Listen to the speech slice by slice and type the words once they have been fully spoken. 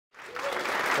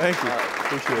Thank you.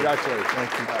 Appreciate it. Congratulations.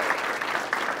 Thank you.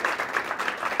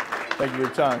 Thank you for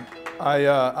your time.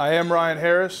 I am Ryan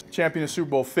Harris, champion of Super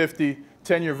Bowl 50,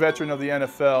 10-year veteran of the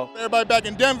NFL. Everybody back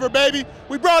in Denver, baby.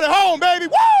 We brought it home, baby.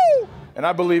 Woo! And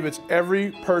I believe it's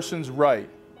every person's right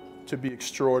to be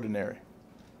extraordinary.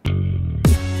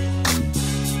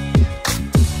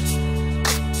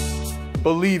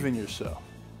 Believe in yourself.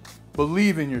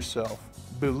 Believe in yourself.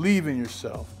 Believe in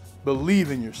yourself. Believe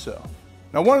in yourself.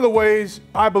 Now, one of the ways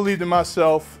I believed in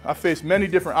myself, I faced many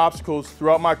different obstacles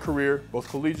throughout my career, both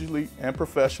collegiately and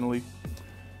professionally,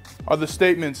 are the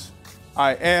statements,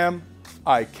 I am,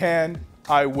 I can,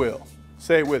 I will.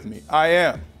 Say it with me. I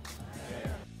am.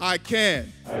 I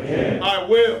can. I can. I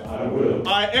will. I will.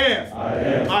 I am. I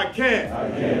am. I can. I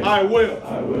can. I will.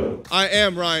 I will. I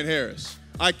am Ryan Harris.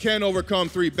 I can overcome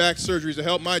 3 back surgeries to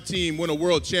help my team win a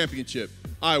world championship.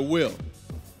 I will.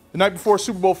 The night before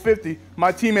Super Bowl 50,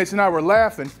 my teammates and I were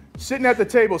laughing, sitting at the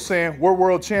table saying, we're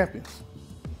world champions.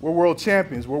 We're world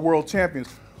champions. We're world champions.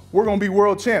 We're going to be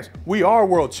world champs. We are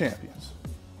world champions.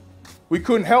 We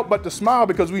couldn't help but to smile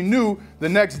because we knew the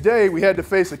next day we had to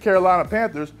face the Carolina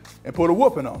Panthers and put a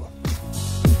whooping on them.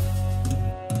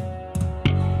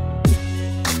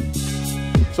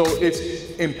 So it's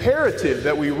imperative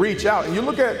that we reach out. And you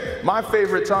look at my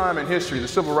favorite time in history, the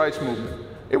Civil Rights Movement.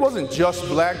 It wasn't just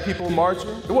black people marching.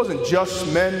 It wasn't just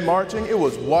men marching. It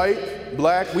was white,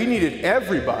 black. We needed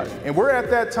everybody. And we're at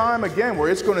that time again where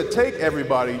it's going to take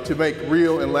everybody to make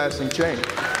real and lasting change.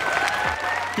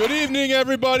 Good evening,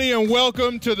 everybody, and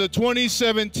welcome to the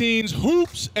 2017's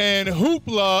Hoops and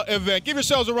Hoopla event. Give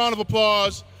yourselves a round of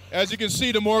applause. As you can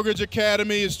see, the Mortgage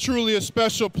Academy is truly a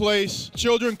special place.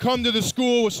 Children come to the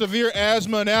school with severe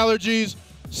asthma and allergies,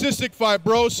 cystic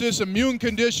fibrosis, immune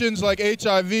conditions like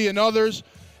HIV and others,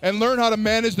 and learn how to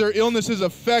manage their illnesses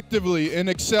effectively and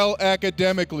excel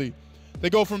academically.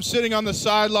 They go from sitting on the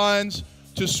sidelines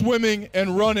to swimming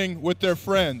and running with their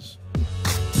friends.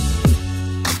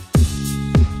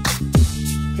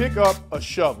 Pick up a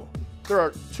shovel. There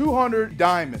are 200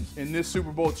 diamonds in this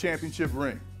Super Bowl championship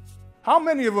ring. How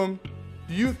many of them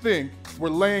do you think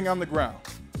were laying on the ground?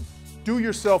 Do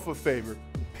yourself a favor.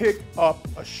 Pick up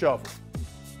a shovel.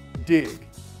 Dig.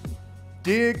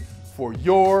 Dig for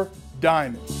your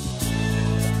diamonds.